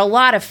there were a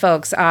lot of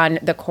folks on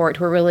the court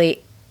who are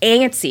really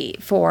antsy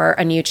for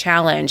a new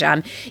challenge.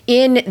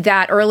 In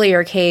that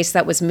earlier case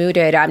that was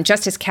mooted,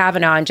 Justice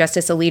Kavanaugh and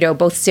Justice Alito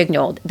both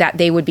signaled that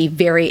they would be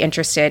very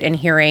interested in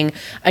hearing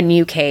a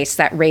new case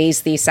that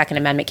raised these Second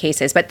Amendment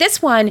cases. But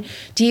this one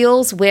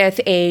deals with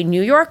a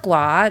New York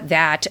law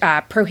that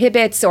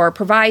prohibits or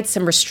provides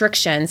some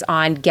restrictions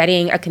on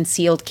getting a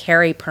concealed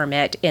carry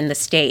permit in the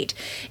state.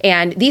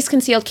 And these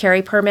concealed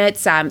carry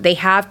permits, they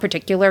have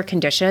particular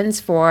conditions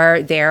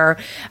for their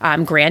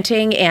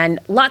granting, and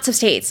lots of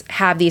states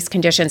have these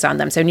conditions on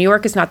them. So New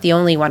York is not the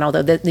only one,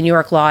 although the New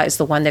York law is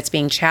the one that's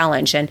being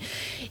challenged. And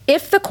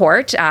if the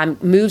court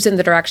moves in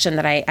the direction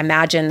that I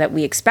imagine that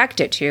we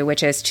expect it to,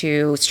 which is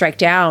to strike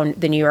down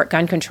the New York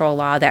gun control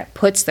law that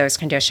puts those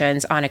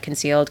conditions on a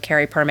concealed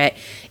carry permit,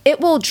 it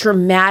will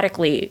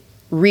dramatically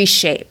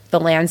reshape the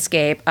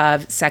landscape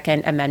of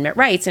Second Amendment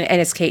rights. And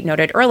as Kate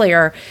noted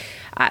earlier,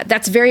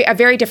 that's a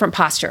very different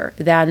posture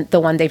than the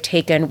one they've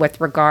taken with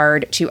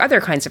regard to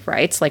other kinds of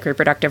rights, like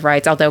reproductive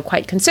rights, although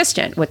quite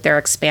consistent with their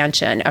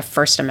expansion of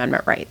First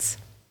Amendment rights.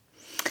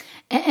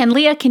 And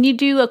Leah, can you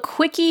do a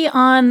quickie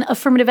on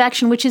affirmative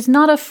action, which is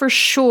not a for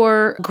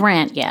sure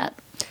grant yet?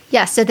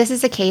 Yeah, so this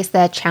is a case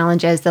that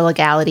challenges the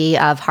legality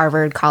of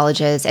Harvard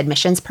College's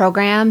admissions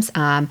programs.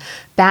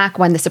 Back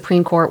when the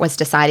Supreme Court was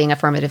deciding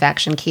affirmative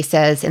action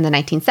cases in the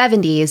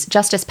 1970s,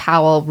 Justice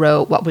Powell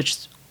wrote what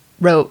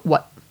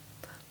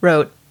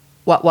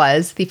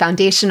was the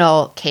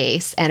foundational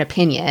case and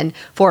opinion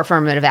for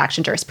affirmative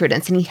action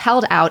jurisprudence. And he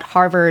held out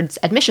Harvard's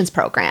admissions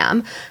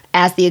program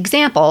as the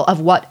example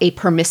of what a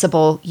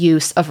permissible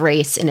use of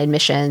race in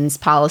admissions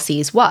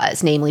policies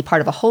was, namely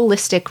part of a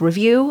holistic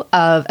review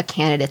of a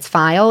candidate's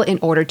file in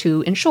order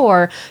to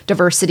ensure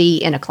diversity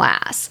in a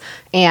class.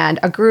 And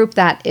a group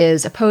that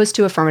is opposed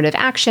to affirmative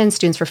action,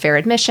 Students for Fair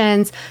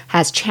Admissions,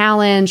 has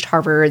challenged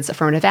Harvard's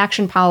affirmative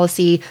action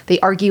policy. They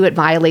argue it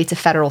violates a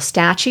federal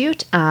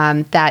statute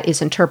that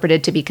is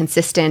interpreted to be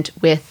consistent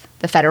with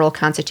the federal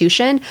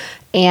Constitution,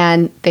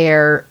 and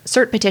their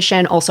cert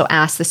petition also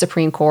asked the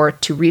Supreme Court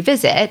to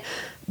revisit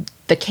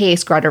the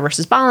case Grutter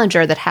versus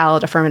Bollinger that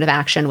held affirmative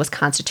action was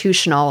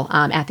constitutional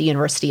at the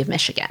University of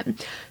Michigan.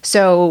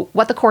 So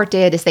what the court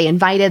did is they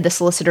invited the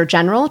Solicitor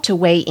General to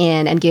weigh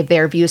in and give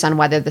their views on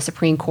whether the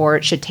Supreme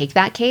Court should take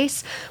that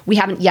case. We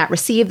haven't yet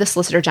received the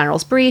Solicitor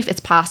General's brief. It's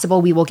possible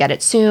we will get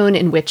it soon,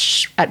 at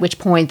which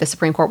point the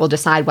Supreme Court will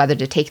decide whether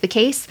to take the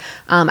case.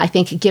 I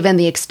think given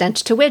the extent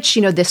to which,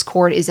 this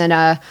court is in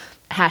a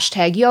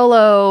hashtag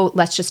YOLO,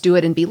 let's just do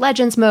it and be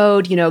legends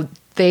mode,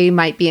 they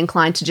might be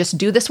inclined to just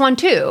do this one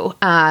too,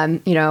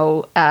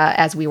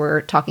 as we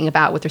were talking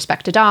about with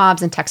respect to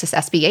Dobbs and Texas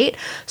SB 8.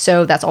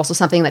 So that's also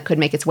something that could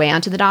make its way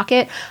onto the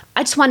docket.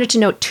 I just wanted to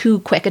note 2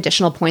 quick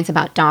additional points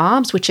about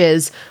Dobbs, which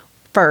is,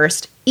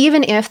 first,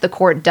 even if the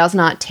court does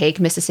not take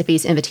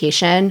Mississippi's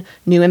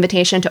new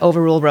invitation to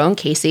overrule Roe and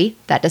Casey,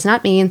 that does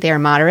not mean they are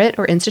moderate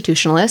or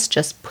institutionalist,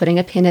 just putting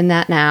a pin in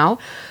that now.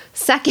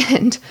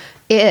 Second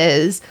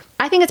is,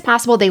 I think it's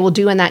possible they will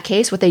do in that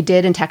case what they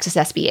did in Texas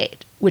SB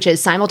 8, which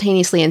is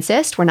simultaneously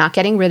insist we're not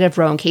getting rid of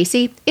Roe and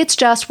Casey. It's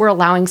just we're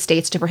allowing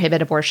states to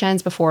prohibit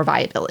abortions before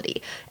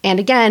viability. And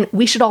again,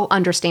 we should all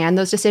understand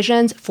those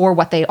decisions for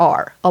what they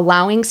are,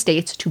 allowing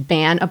states to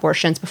ban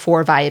abortions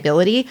before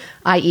viability,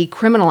 i.e.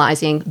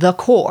 criminalizing the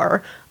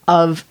core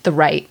of the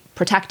right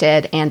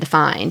protected and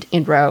defined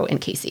in Roe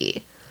and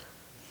Casey.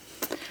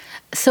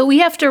 So we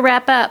have to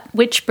wrap up,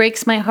 which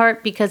breaks my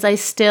heart because I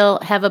still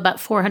have about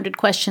 400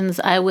 questions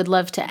I would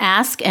love to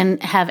ask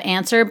and have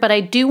answered. But I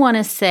do want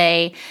to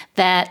say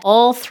that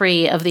all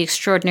 3 of the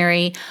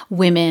extraordinary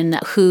women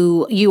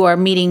who you are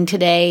meeting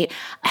today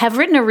have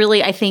written a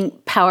really, I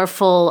think,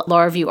 powerful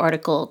law review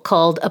article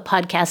called A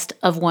Podcast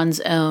of One's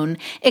Own,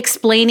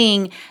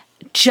 explaining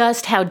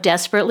just how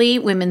desperately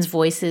women's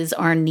voices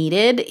are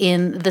needed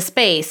in the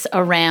space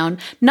around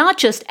not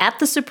just at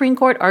the Supreme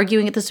Court,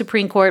 arguing at the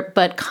Supreme Court,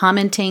 but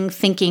commenting,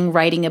 thinking,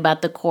 writing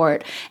about the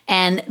court.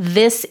 And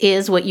this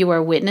is what you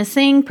are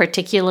witnessing,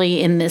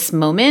 particularly in this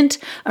moment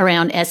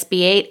around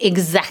SB 8,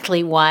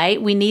 exactly why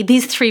we need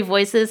these 3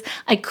 voices.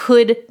 I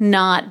could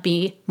not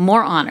be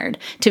more honored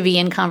to be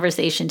in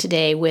conversation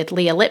today with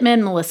Leah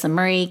Littman, Melissa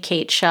Murray,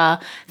 Kate Shaw.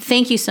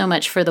 Thank you so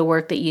much for the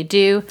work that you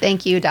do.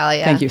 Thank you,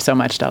 Dahlia. Thank you so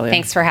much, Dahlia.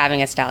 Thanks for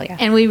having us, Dahlia.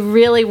 And we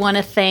really want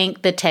to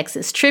thank the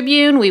Texas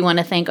Tribune. We want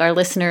to thank our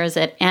listeners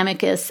at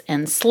Amicus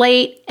and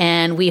Slate.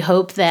 And we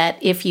hope that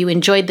if you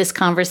enjoyed this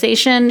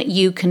conversation,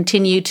 you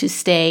continue to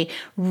stay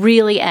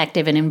really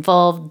active and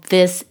involved.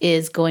 This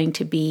is going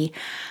to be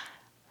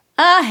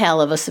a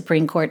hell of a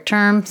Supreme Court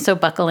term. So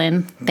buckle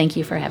in. Thank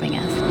you for having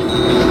us.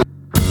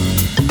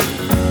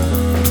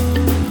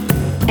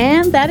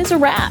 And that is a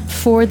wrap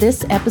for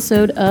this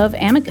episode of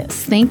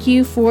Amicus. Thank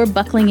you for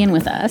buckling in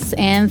with us,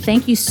 and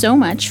thank you so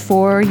much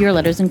for your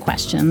letters and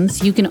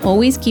questions. You can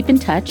always keep in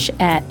touch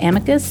at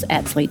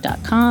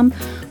amicus@slate.com,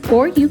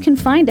 or you can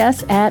find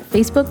us at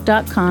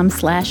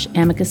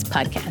facebook.com/Amicus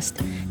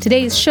Podcast.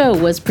 Today's show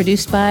was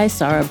produced by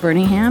Sarah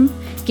Birmingham.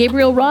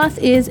 Gabriel Roth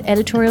is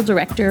editorial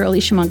director,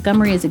 Alicia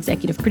Montgomery is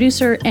executive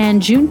producer,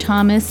 and June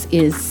Thomas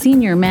is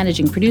senior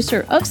managing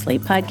producer of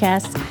Slate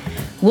Podcasts.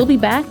 We'll be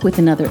back with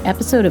another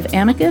episode of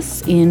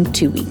Amicus in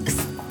 2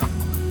 weeks.